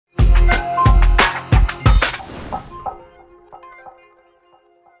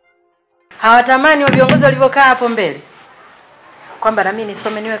Hawatamani wa viongozi walivyokaa hapo mbele kwamba na mimi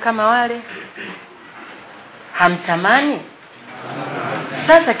nisome niwe kama wale? Hamtamani?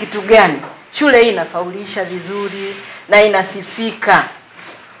 Sasa kitu gani? Shule hii inafaulisha vizuri na inasifika.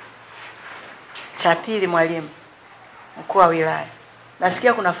 Cha pili, mwalimu mkuu wa wilaya,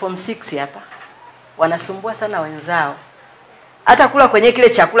 nasikia kuna form 6 hapa wanasumbua sana wenzao. Hata kula kwenye kile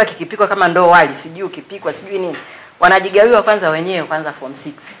chakula kikipikwa kama ndoo wali, sijui ukipikwa sijui nini, wanajigawiwa kwanza wenyewe kwanza form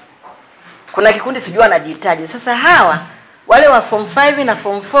 6. Kuna kikundi sijui wanajihitaji. Sasa hawa wale wa form 5 na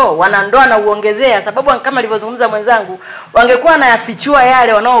form 4 wanandoa na uongezea, sababu kama alivyozungumza mwenzangu, wangekuwa na yafichua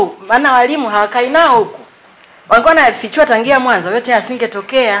yale wanao, maana walimu hawakai nao huko. Wangekuwa na yafichua tangia mwanzo, yote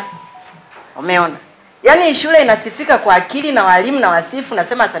yasingetokea. Umeona? Yaani shule inasifika kwa akili na walimu na wasifu,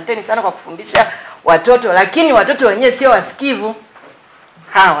 nasema asanteni sana kwa kufundisha watoto, lakini watoto wenyewe sio wasikivu.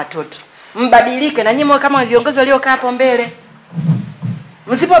 Hawa watoto mbadilike, na nyinyi kama viongozi waliokaa hapo mbele.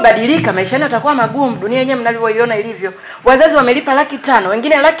 Msipobadilika maisha yenu yatakuwa magumu. Dunia yenyewe mnavyoiona ilivyo. Wazazi wamelipa 500,000,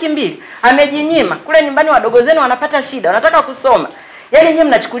 wengine 200,000. Amejinyima. Kule nyumbani wadogo zenu wanapata shida, wanataka kusoma. Yaani nyinyi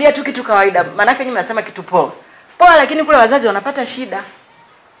mnachukulia tu kitu kawaida. Maana yake nyinyi mnasema kitu poa. Poa, lakini kule wazazi wanapata shida.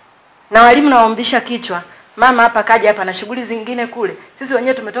 Na walimu nawaombisha kichwa. Mama hapa kaja hapa na shughuli zingine kule. Sisi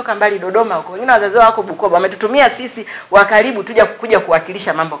wenyewe tumetoka mbali Dodoma huko. Wengine wazazi wako Bukoba. Wametutumia sisi wa karibu kuja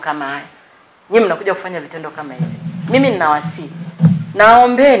kuwakilisha mambo kama haya. Nyinyi mnakuja kufanya vitendo kama hivi. Mimi ninawasihi.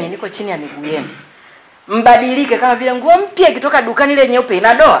 Naombeni, niko chini ya miguu yenu. Mbadilike. Kama vile nguo mpya ikitoka dukani ile nyeupe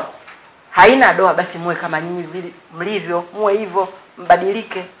ina doa, haina doa, basi muwe kama nyinyi vile mlivyo, muwe hivyo,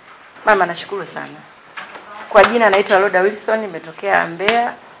 mbadilike. Mama nashukuru sana. Kwa jina naitwa Loda Wilson, nimetokea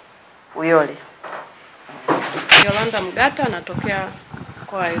Mbeya Uyole. Yolanda Mgata, natokea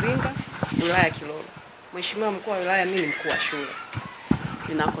mkoa wa Iringa, wilaya ya Kilolo. Mheshimiwa mkuu wa wilaya, mimi ni mkuu wa shule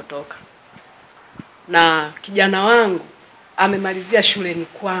ninakotoka. Na kijana wangu amemalizia shuleni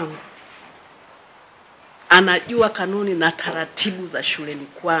kwangu. Anajua kanuni na taratibu za shuleni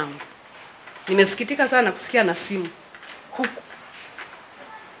kwangu. Nimesikitika sana kusikia na simu huku.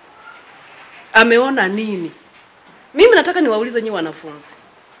 Ameona nini? Mimi nataka niwaulize nyinyi wanafunzi.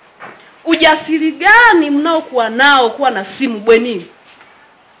 Ujasiri gani mnaokuwa nao kuwa na simu bwenini?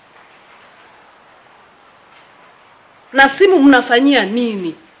 Na simu mnafanyia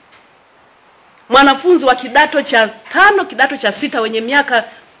nini? Mwanafunzi wa kidato cha 5, kidato cha 6 wenye miaka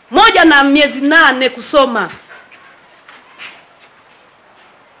 1 na miezi 8 kusoma.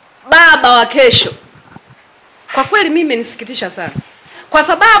 Baba wa kesho. Kwa kweli mimi nisikitisha sana. Kwa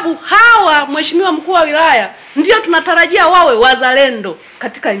sababu hawa mheshimiwa mkuu wa wilaya ndio tunatarajia wawe wazalendo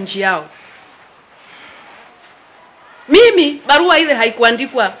katika nchi yao. Mimi barua ile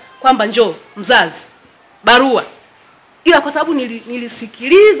haikuandikwa kwamba njoo mzazi. Barua. Ila kwa sababu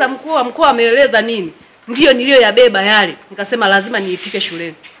nilisikiliza mkuu wa mkoa ameeleza nini, ndio niliyoyabeba yale. Nikasema lazima niitike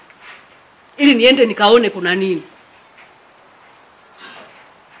shuleni. Ili niende nikaone kuna nini.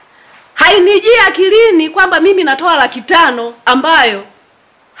 Hainijii akilini kwamba mimi natoa 500,000 ambayo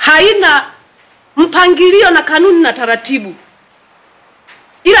haina mpangilio na kanuni na taratibu.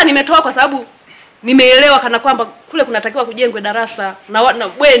 Ila nimetoa kwa sababu nimeelewa kana kwamba kule kunatakiwa kujengwe darasa na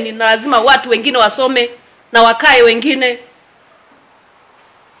bweni na lazima watu wengine wasome na wakae wengine.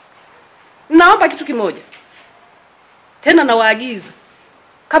 Naomba kitu kimoja. Tena nawaagiza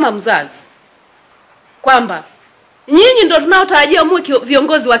kama mzazi kwamba nyinyi ndio tunaotarajia mwe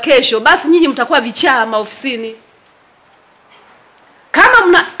viongozi wa kesho, basi nyinyi mtakuwa vichaa maofisini. Kama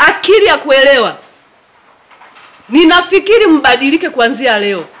mna akili ya kuelewa, ninafikiri mbadilike kuanzia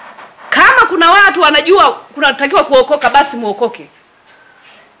leo. Kama kuna watu wanajua kunatakiwa kuokoka, basi muokoke.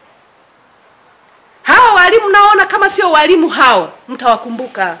 Hawa walimu naona kama sio walimu hao,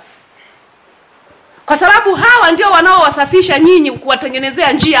 mtawakumbuka. Kwa sababu hawa ndio wanaowasafisha nyinyi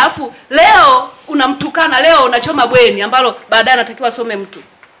kuwatengenezea njia, afu leo unamtukana, leo unachoma bweni ambalo baadaye anatakiwa asome mtu.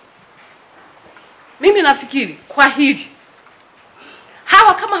 Mimi nafikiri kwa hili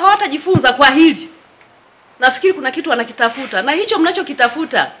hawa kama hawatajifunza kwa hili, nafikiri kuna kitu wanakitafuta, na hicho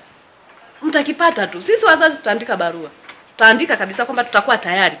mnachokitafuta mtakipata tu. Sisi wazazi tutaandika barua. Tutaandika kabisa kwamba tutakuwa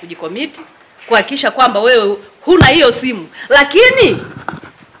tayari kujikomiti kuhakikisha kwamba wewe huna hiyo simu. Lakini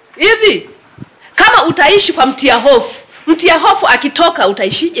hivi kama utaishi kwa mtia hofu akitoka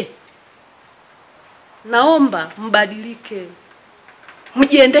utaishije? Naomba mbadilike.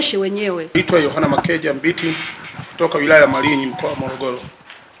 Mjiendeshe wenyewe. Naitwa Yohana Makeja Mbiti kutoka wilaya ya Malinyi mkoa wa Morogoro.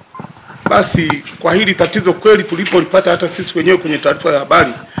 Basi kwa hili tatizo kweli tulipolipata hata sisi wenyewe kwenye taarifa ya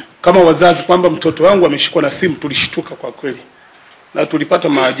habari kama wazazi kwamba mtoto wangu ameshikwa na simu, tulishtuka kwa kweli. Na tulipata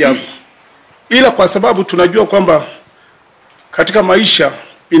maajabu. Ila kwa sababu tunajua kwamba katika maisha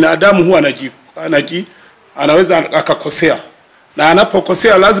binadamu huwa anaweza akakosea. na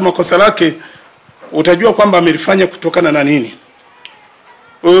anapokosea lazima kosa lake utajua kwamba amelifanya kutokana na nini.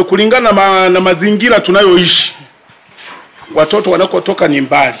 Kulingana na mazingira tunayoishi, watoto wanakotoka ni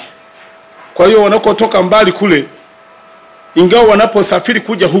mbali. Kwa hiyo wanakotoka mbali kule, ingawa wanaposafiri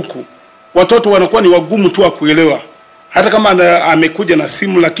kuja huku, watoto wanakuwa ni wagumu tu wa kuelewa. Hata kama amekuja na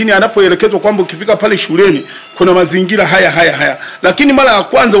simu, lakini anapoelekezwa kwamba ukifika pale shuleni kuna mazingira haya. Lakini mara ya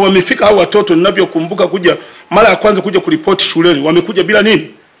kwanza wamefika hao watoto, ninavyokumbuka kuja mara ya kwanza kuja kuripoti shuleni, wamekuja bila nini?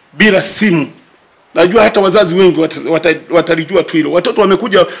 Bila simu. Najua hata wazazi wengi watalijua tu hilo. Watoto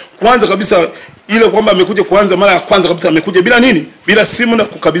wamekuja kwanza kabisa ile kwamba amekuja kwanza mara ya kwanza kabisa amekuja bila nini? Bila simu, na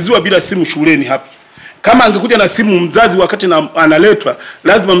kukabidhiwa bila simu shuleni hapa. Kama angekuja na simu, mzazi wakati analetwa,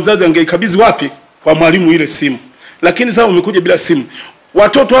 lazima mzazi angeikabidhi wapi? Kwa mwalimu ile simu. Lakini sasa wamekuja bila simu.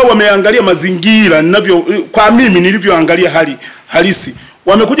 Watoto hao wameangalia mazingira kwa mimi nilivyoangalia hali halisi.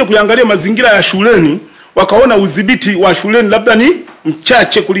 Wamekuja kuangalia mazingira ya shuleni, wakaona udhibiti wa shuleni labda ni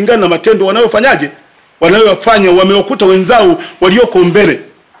mchache kulingana na matendo wanayofanyaje? Wanayofanya. Wamewakuta wenzao walioko mbele,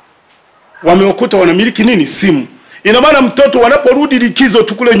 wamewakuta wanamiliki nini? Simu. Ina maana mtoto wanaporudi likizo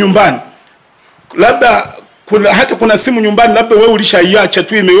tu kule nyumbani, labda hata kuna simu nyumbani, labda wewe ulishaiacha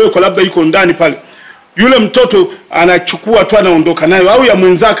tu imewekwa, labda iko ndani pale. Yule mtoto anachukua tu anaondoka nayo, au ya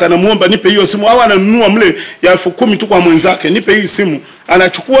mwenzake anamuomba nipe hiyo simu, au ananunua mle ya 10,000 tu kwa mwenzake, nipe hii simu.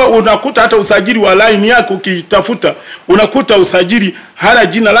 Anachukua, unakuta hata usajili wa line yako ukitafuta, unakuta usajili hana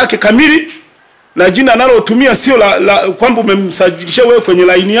jina lake kamili, na jina analotumia sio kwamba umemsajilisha wewe kwenye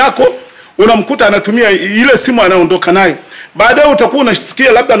line yako. Unamkuta anatumia ile simu, anaondoka nayo. Baadaye utakuwa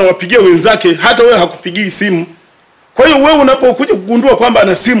unasikia labda anawapigia wenzake, hata wewe hakupigii simu. Kwa hiyo wewe unapokuja kugundua kwamba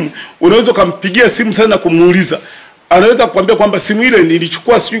ana simu, unaweza kumpigia simu sana na kumuuliza. Anaweza kukwambia kwamba simu ile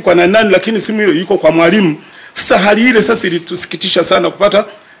nilichukua sijui kwa nani, lakini simu ile iko kwa mwalimu. Sasa hali ile sasa ilitusikitisha sana kupata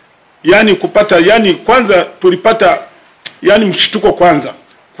kwanza tulipata mshtuko kwanza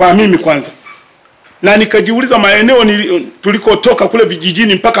kwa mimi kwanza. Na nikajiuliza maeneo tulikotoka kule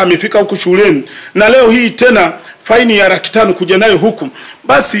vijijini mpaka amefika huku shuleni, na leo hii tena faini ya 500 kuja nayo huku.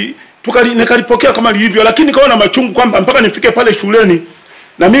 Basi nikalipokea kama lilivyo, lakini nikaona machungu kwamba mpaka nifike pale shuleni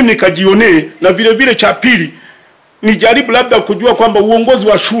na mimi nikajionee. Na vile vile cha pili, nijaribu labda kujua kwamba uongozi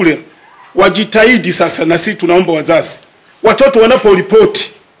wa shule wajitahidi sasa, na sisi tunaomba wazazi, watoto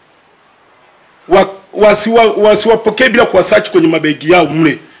wanaporipoti wasiwapokee bila kuwasearch kwenye mabegi yao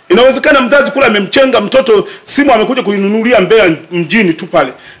mle. Inawezekana mzazi kula amemchenga mtoto simu, amekuja kuinunulia Mbeya mjini tu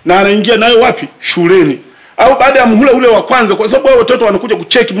pale, na anaingia nayo wapi? Shuleni. Au baada ya muhula ule wa kwanza, kwa sababu hao watoto wanakuja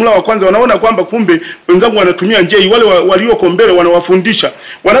kucheki muhula wa kwanza, wanaona kwamba kumbe wenzangu wanatumia njia hii, wale walioko mbele wanawafundisha.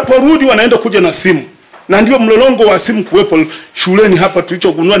 Wanaporudi wanaenda kuja na simu. Na ndio mlolongo wa simu kuwepo shuleni hapa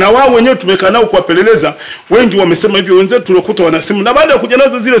tulichogundua, na wao wenyewe tumekaa nao kuwapeleleza, wengi wamesema hivyo, wenzetu tulikuta wana simu, na baada ya kuja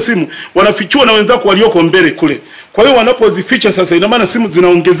nazo zile simu wanafichua na wenzao walioko mbele kule. Kwa hiyo wanapozificha sasa, ina maana simu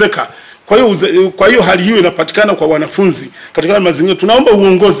zinaongezeka. Kwa hiyo hali hiyo inapatikana kwa wanafunzi katika mazingira. Tunaomba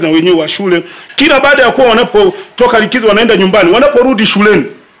uongozi na wenyewe wa shule, kila baada ya kuwa wanapotoka likizo wanaenda nyumbani, wanaporudi shuleni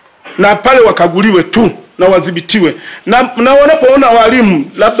na pale wakaguliwe tu na wadhibitiwe. Na wanapoona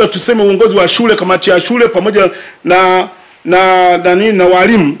walimu, labda tuseme uongozi wa shule, kamati ya shule pamoja na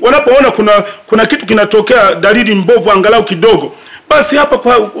walimu, wanapoona kuna kitu kinatokea, dalili mbovu angalau kidogo, basi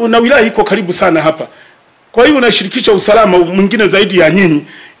hapa na wilaya iko karibu sana hapa. Kwa hiyo unashirikisha usalama mwingine zaidi ya nyinyi,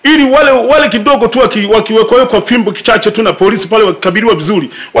 ili wale kidogo tu wakiwekwa kwa fimbo kichache tu na polisi pale wakikabiliwa vizuri,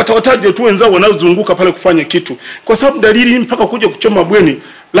 watawataja tu wenzao wanaozunguka pale kufanya kitu. Kwa sababu dalili mpaka kuja kuchoma bweni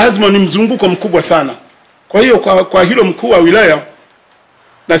lazima ni mzunguko mkubwa sana. Kwa hiyo kwa hilo, mkuu wa wilaya,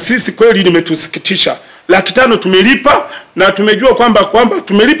 na sisi kweli nimetusikitisha. 500 tumelipa, na tumejua kwamba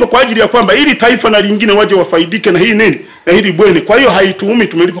tumelipa kwa ajili ya kwamba ili taifa na lingine waje wafaidike na hii nini, na hili bweni. Kwa hiyo haituumi,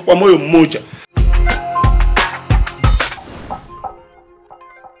 tumelipa kwa moyo mmoja.